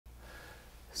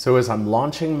So as I'm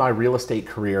launching my real estate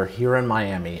career here in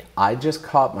Miami, I just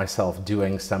caught myself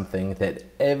doing something that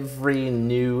every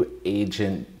new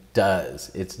agent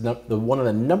does. It's one of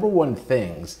the number one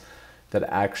things that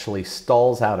actually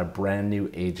stalls out a brand new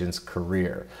agent's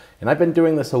career. And I've been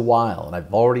doing this a while, and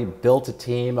I've already built a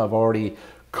team. I've already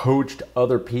coached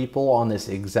other people on this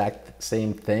exact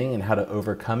same thing and how to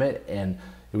overcome it. And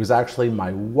it was actually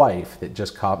my wife that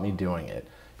just caught me doing it.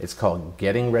 It's called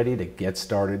getting ready to get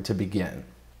started to begin.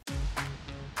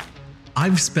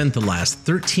 I've spent the last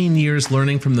 13 years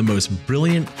learning from the most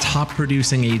brilliant,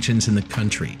 top-producing agents in the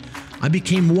country. I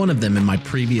became one of them in my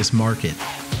previous market,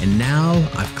 and now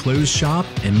I've closed shop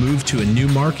and moved to a new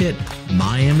market,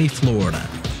 Miami, Florida.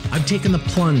 I've taken the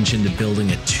plunge into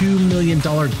building a $2 million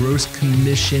gross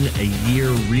commission a year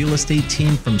real estate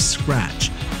team from scratch,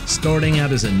 starting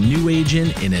out as a new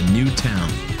agent in a new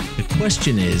town. The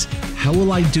question is, how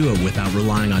will I do it without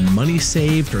relying on money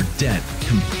saved or debt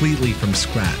completely from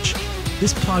scratch?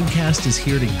 This podcast is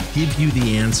here to give you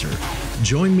the answer.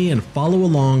 Join me and follow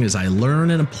along as I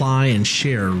learn and apply and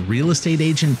share real estate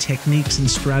agent techniques and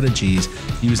strategies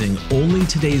using only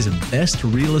today's best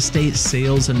real estate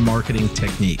sales and marketing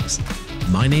techniques.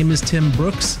 My name is Tim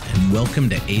Brooks, and welcome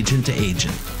to Agent to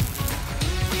Agent.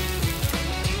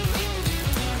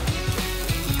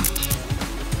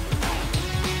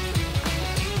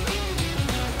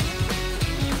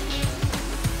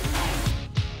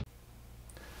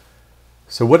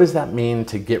 So what does that mean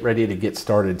to get ready to get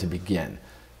started to begin?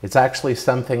 It's actually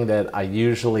something that I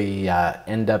usually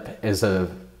end up as a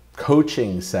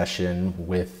coaching session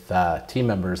with team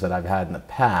members that I've had in the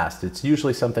past. It's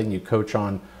usually something you coach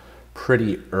on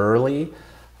pretty early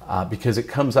because it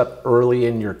comes up early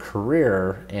in your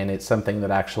career, and it's something that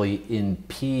actually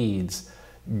impedes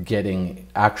getting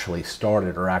actually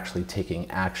started or actually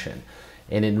taking action.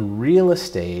 And in real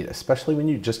estate, especially when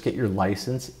you just get your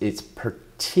license, it's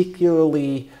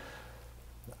particularly,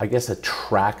 I guess,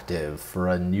 attractive for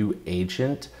a new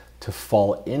agent to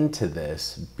fall into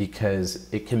this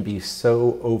because it can be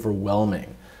so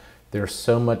overwhelming. There's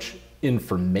so much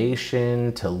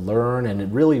information to learn,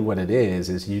 and really what it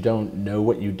is you don't know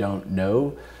what you don't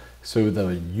know. So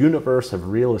the universe of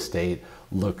real estate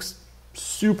looks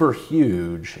super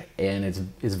huge, and it's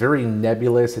very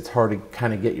nebulous. It's hard to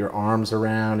kind of get your arms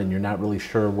around, and you're not really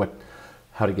sure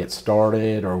how to get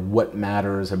started or what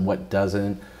matters and what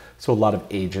doesn't. So a lot of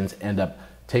agents end up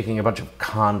taking a bunch of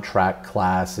contract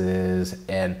classes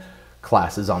and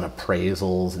classes on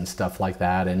appraisals and stuff like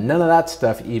that, and none of that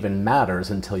stuff even matters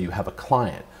until you have a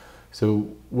client. So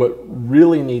what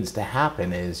really needs to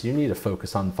happen is you need to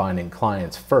focus on finding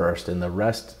clients first, and the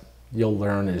rest you'll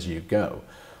learn as you go.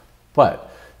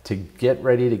 But to get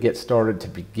ready to get started to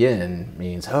begin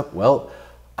means, oh, well,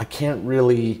 I can't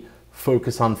really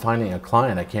focus on finding a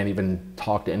client. I can't even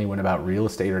talk to anyone about real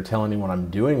estate or tell anyone I'm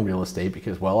doing real estate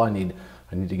because, well, I need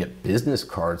to get business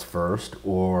cards first,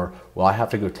 or, well, I have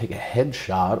to go take a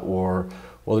headshot, or,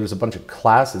 well, there's a bunch of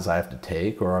classes I have to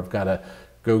take, or I've got to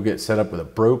go get set up with a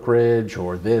brokerage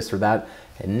or this or that.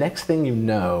 And next thing you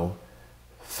know,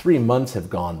 3 months have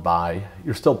gone by.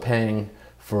 You're still paying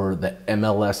for the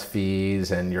MLS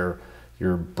fees and your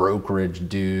brokerage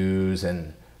dues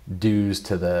and dues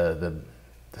to the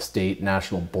state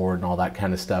national board and all that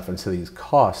kind of stuff. And so these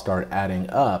costs start adding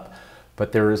up,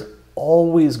 but there is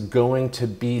always going to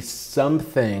be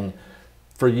something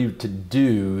for you to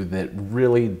do that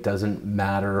really doesn't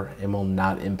matter and will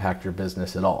not impact your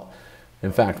business at all.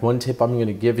 In fact, one tip I'm going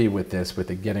to give you with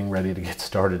the getting ready to get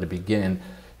started to begin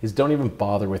is don't even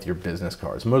bother with your business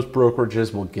cards. Most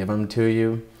brokerages will give them to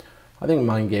you. I think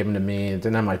mine gave them to me. It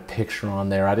didn't have my picture on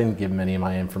there. I didn't give them any of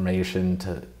my information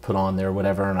to put on there,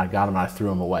 whatever, and I got them and I threw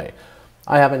them away.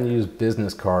 I haven't used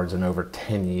business cards in over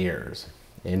 10 years.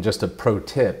 And just a pro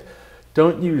tip,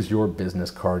 don't use your business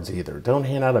cards either. Don't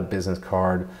hand out a business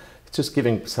card. It's just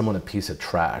giving someone a piece of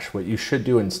trash. What you should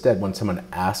do instead when someone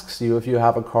asks you if you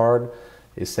have a card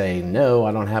is say, no,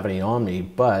 I don't have any on me,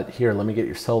 but here, let me get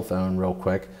your cell phone real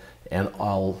quick and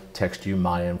I'll text you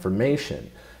my information.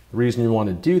 The reason you want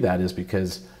to do that is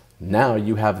because now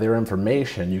you have their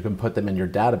information, you can put them in your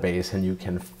database and you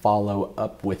can follow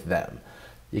up with them.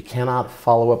 You cannot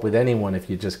follow up with anyone if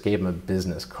you just gave them a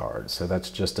business card. So that's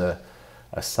just a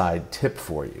side tip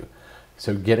for you.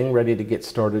 So getting ready to get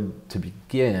started to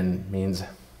begin means,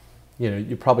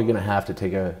 you're probably going to have to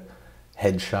take a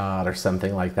headshot or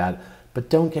something like that. But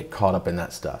don't get caught up in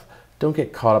that stuff. Don't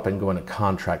get caught up in going to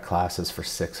contract classes for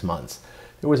 6 months.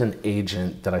 There was an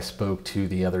agent that I spoke to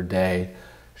the other day.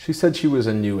 She said she was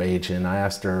a new agent. I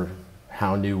asked her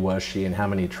how new was she and how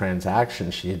many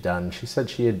transactions she had done. She said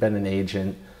she had been an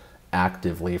agent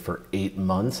actively for 8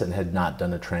 months and had not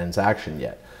done a transaction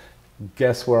yet.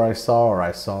 Guess where I saw her?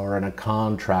 I saw her in a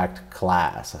contract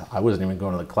class. I wasn't even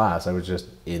going to the class. I was just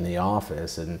in the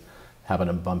office and happened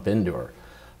to bump into her.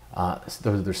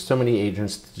 So there's so many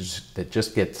agents that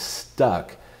just get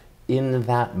stuck in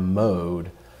that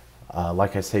mode,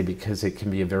 like I say, because it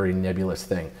can be a very nebulous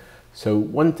thing. So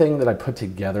one thing that I put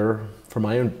together for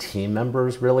my own team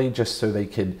members, really, just so they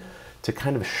could, to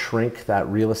kind of shrink that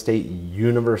real estate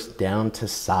universe down to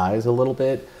size a little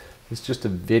bit, is just a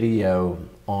video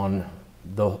on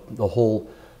the whole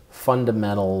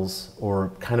fundamentals,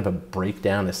 or kind of a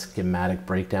breakdown, a schematic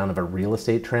breakdown of a real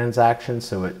estate transaction.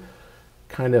 So it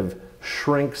kind of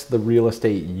shrinks the real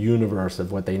estate universe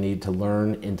of what they need to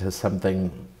learn into something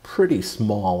pretty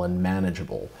small and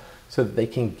manageable, so that they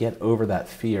can get over that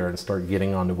fear and start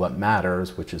getting onto what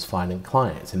matters, which is finding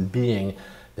clients. And being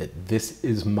that this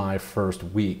is my first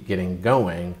week getting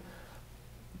going,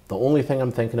 the only thing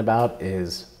I'm thinking about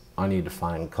is I need to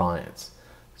find clients.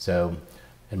 So,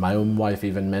 and my own wife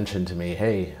even mentioned to me,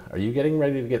 hey, are you getting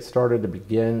ready to get started to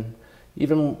begin?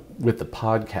 Even with the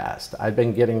podcast, I've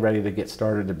been getting ready to get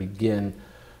started to begin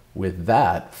with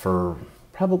that for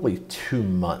probably 2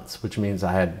 months, which means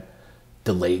I had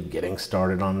delayed getting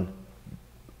started on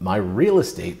my real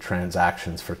estate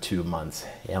transactions for 2 months.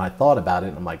 And I thought about it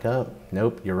and I'm like, oh,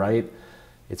 nope, you're right.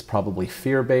 It's probably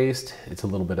fear-based. It's a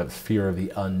little bit of fear of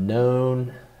the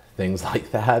unknown, things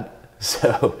like that.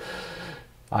 So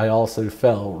I also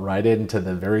fell right into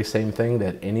the very same thing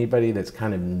that anybody that's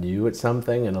kind of new at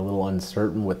something and a little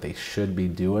uncertain what they should be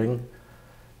doing.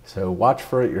 So watch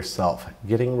for it yourself.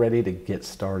 Getting ready to get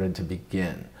started to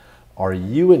begin. Are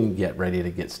you in get ready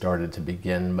to get started to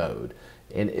begin mode?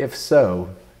 And if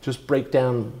so, just break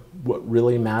down what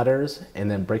really matters and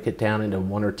then break it down into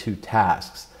 1 or 2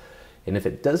 tasks. And if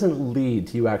it doesn't lead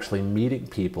to you actually meeting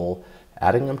people,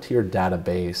 adding them to your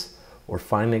database, or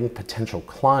finding potential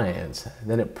clients,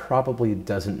 then it probably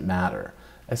doesn't matter,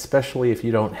 especially if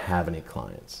you don't have any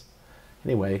clients.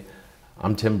 Anyway,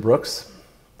 I'm Tim Brooks.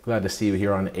 Glad to see you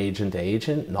here on Agent to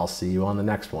Agent, and I'll see you on the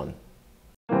next one.